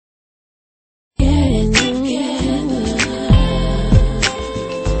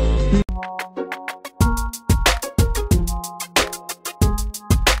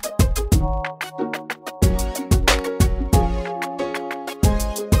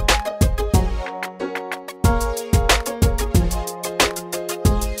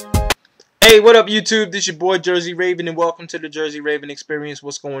Hey, what up, YouTube? This your boy Jersey Raven, and welcome to the Jersey Raven Experience.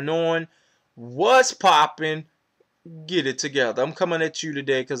 What's going on? What's popping? Get it together. I'm coming at you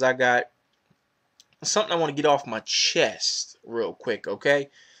today because I got something I want to get off my chest real quick, okay?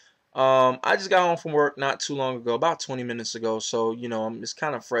 I just got home from work not too long ago, about 20 minutes ago, so, it's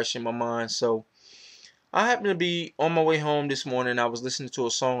kind of fresh in my mind. So, I happened to be on my way home this morning. I was listening to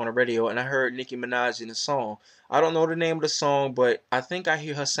a song on the radio, and I heard Nicki Minaj in the song. I don't know the name of the song, but I think I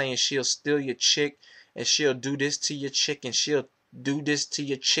hear her saying she'll steal your chick, and she'll do this to your chick, and she'll do this to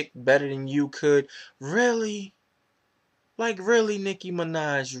your chick better than you could. Really? Like, really, Nicki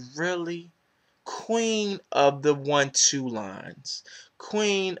Minaj? Really? Queen of the 1-2 lines.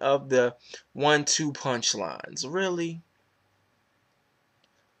 Queen of the 1-2 punch lines. Really?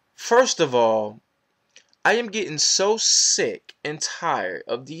 First of all, I am getting so sick and tired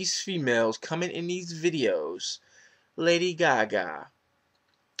of these females coming in these videos, Lady Gaga,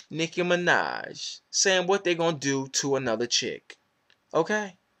 Nicki Minaj, saying what they gonna do to another chick.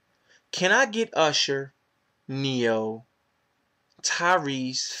 Okay? Can I get Usher, Neo,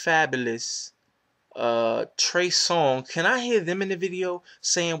 Tyrese, Fabulous, Trey Songz, can I hear them in the video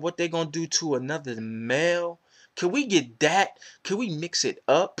saying what they gonna do to another male? Can we get that? Can we mix it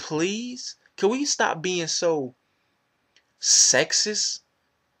up, please? Can we stop being so sexist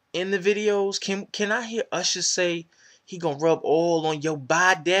in the videos? Can I hear Usher say he gonna rub oil on your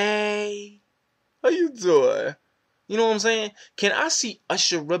body? How you doing? You know what I'm saying? Can I see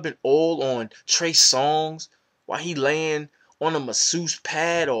Usher rubbing oil on Trey Songz while he laying on a masseuse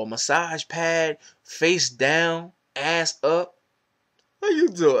pad or a massage pad, face down, ass up? How you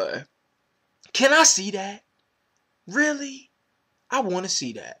doing? Can I see that? Really? I want to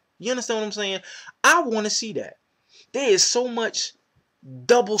see that. You understand what I'm saying? I want to see that. There is so much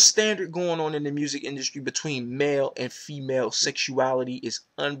double standard going on in the music industry between male and female sexuality. Is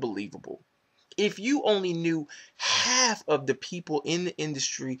unbelievable. If you only knew half of the people in the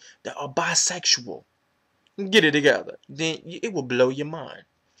industry that are bisexual, get it together, then it will blow your mind.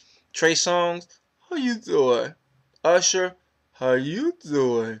 Trey Songz, how you doing? Usher, how you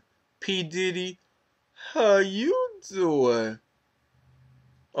doing? P. Diddy, how you doing?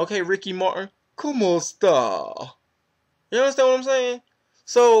 Okay, Ricky Martin, como esta? You understand what I'm saying?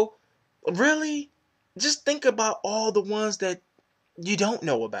 So, really, just think about all the ones that you don't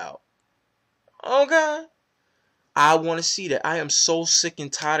know about. Okay? I want to see that. I am so sick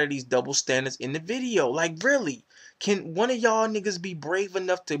and tired of these double standards in the video. Like, really? Can one of y'all niggas be brave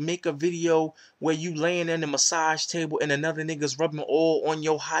enough to make a video where you laying in the massage table and another nigga's rubbing oil on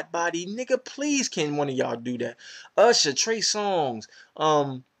your hot body? Nigga, please, can one of y'all do that? Usher, Trey Songz,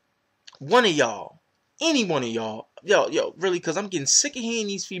 one of y'all, any one of y'all, yo, really, because I'm getting sick of hearing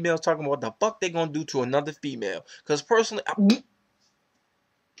these females talking about what the fuck they gonna do to another female. Because personally,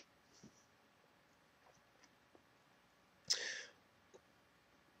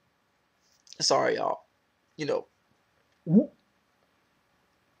 sorry, y'all.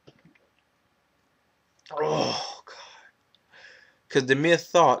 Oh, God. Because the mere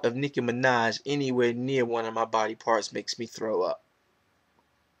thought of Nicki Minaj anywhere near one of my body parts makes me throw up.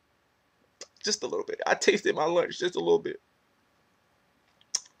 Just a little bit. I tasted my lunch just a little bit.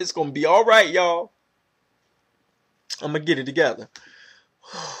 It's going to be all right, y'all. I'm going to get it together.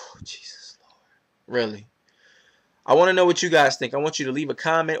 Oh, Jesus, Lord. Really. I want to know what you guys think. I want you to leave a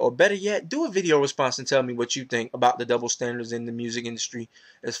comment, or better yet, do a video response and tell me what you think about the double standards in the music industry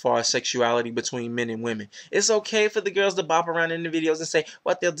as far as sexuality between men and women. It's okay for the girls to bop around in the videos and say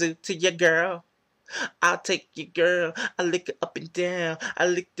what they'll do to your girl. I'll take your girl. I lick it up and down. I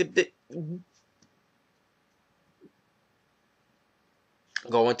lick the...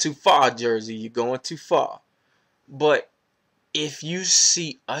 Going too far, Jersey. You're going too far. But if you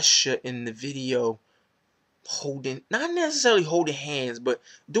see Usher in the video holding, not necessarily holding hands, but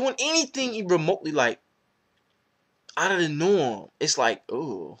doing anything remotely like out of the norm, it's like,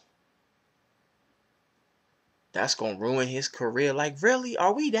 oh, that's gonna ruin his career. Like, really?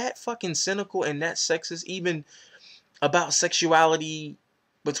 Are we that fucking cynical and that sexist even about sexuality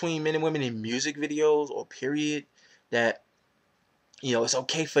between men and women in music videos, or period? That, it's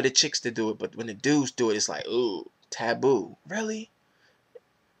okay for the chicks to do it, but when the dudes do it, it's like, ooh, taboo. Really?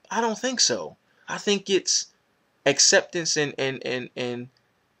 I don't think so. I think it's acceptance and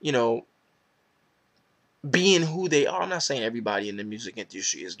being who they are. I'm not saying everybody in the music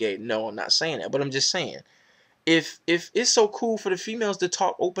industry is gay. No, I'm not saying that. But I'm just saying, if it's so cool for the females to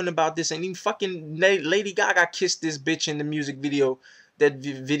talk open about this, and even fucking Lady Gaga kissed this bitch in the music video, that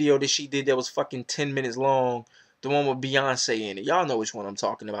video that she did that was fucking 10 minutes long, the one with Beyonce in it. Y'all know which one I'm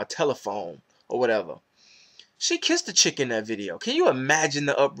talking about, Telephone or whatever. She kissed a chick in that video. Can you imagine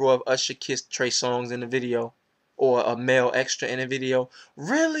the uproar if Usher kissed Trey Songz in the video? Or a male extra in a video?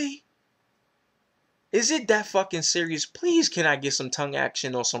 Really? Is it that fucking serious? Please, can I get some tongue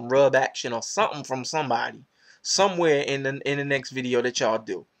action or some rub action or something from somebody somewhere in the next video that y'all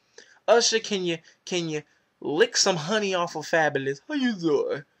do? Usher, can you lick some honey off of Fabulous? How you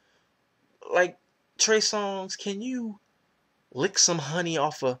doing? Like Trey Songz, can you lick some honey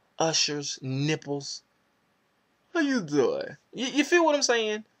off of Usher's nipples? How you doing? You feel what I'm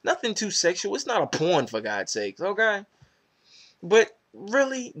saying? Nothing too sexual. It's not a porn, for God's sakes, okay? But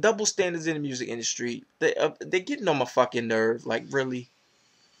really, double standards in the music industry, they're getting on my fucking nerve. Like, really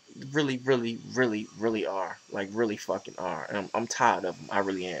are. Like, really fucking are. And I'm tired of them. I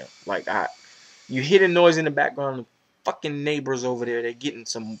really am. Like, you hear the noise in the background, the fucking neighbors over there, they're getting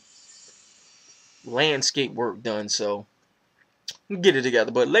some landscape work done, so get it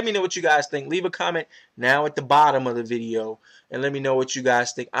together. But let me know what you guys think. Leave a comment now at the bottom of the video and let me know what you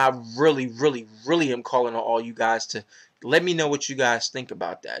guys think. I really am calling on all you guys to let me know what you guys think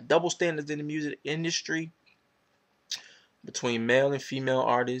about that. Double standards in the music industry between male and female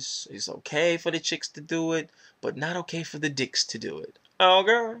artists. It's okay for the chicks to do it, but not okay for the dicks to do it.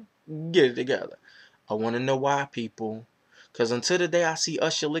 Okay? Get it together. I want to know why, people. Because until the day I see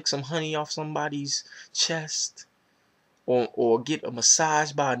Usher lick some honey off somebody's chest or get a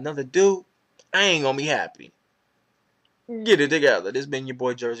massage by another dude, I ain't gonna be happy. Get it together. This been your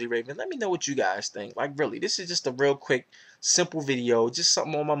boy Jersey Raven. Let me know what you guys think. Like, really, this is just a real quick, simple video. Just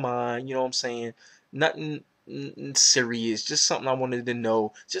something on my mind. You know what I'm saying? Nothing serious. Just something I wanted to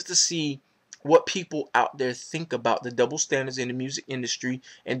know. Just to see what people out there think about the double standards in the music industry.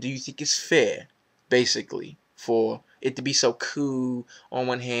 And do you think it's fair, basically, for it to be so cool on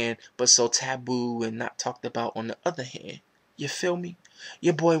one hand, but so taboo and not talked about on the other hand? You feel me?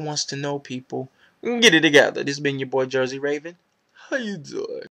 Your boy wants to know, people. Get it together. This has been your boy Jersey Raven. How you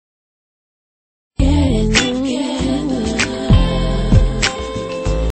doing?